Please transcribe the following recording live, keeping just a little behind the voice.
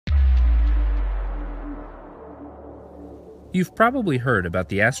You've probably heard about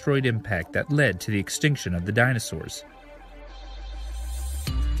the asteroid impact that led to the extinction of the dinosaurs.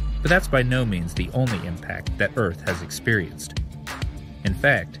 But that's by no means the only impact that Earth has experienced. In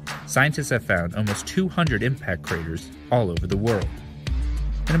fact, scientists have found almost 200 impact craters all over the world.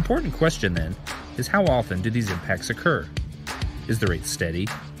 An important question then is, how often do these impacts occur? Is the rate steady,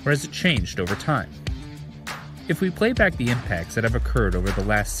 or has it changed over time? If we play back the impacts that have occurred over the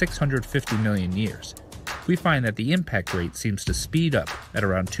last 650 million years, we find that the impact rate seems to speed up at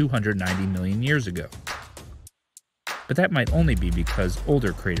around 290 million years ago. But that might only be because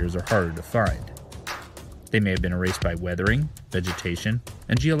older craters are harder to find. They may have been erased by weathering, vegetation,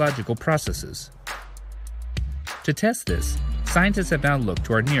 and geological processes. To test this, scientists have now looked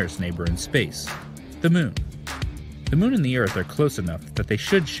to our nearest neighbor in space, the Moon. The Moon and the Earth are close enough that they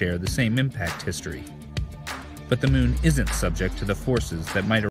should share the same impact history. But the Moon isn't subject to the forces that might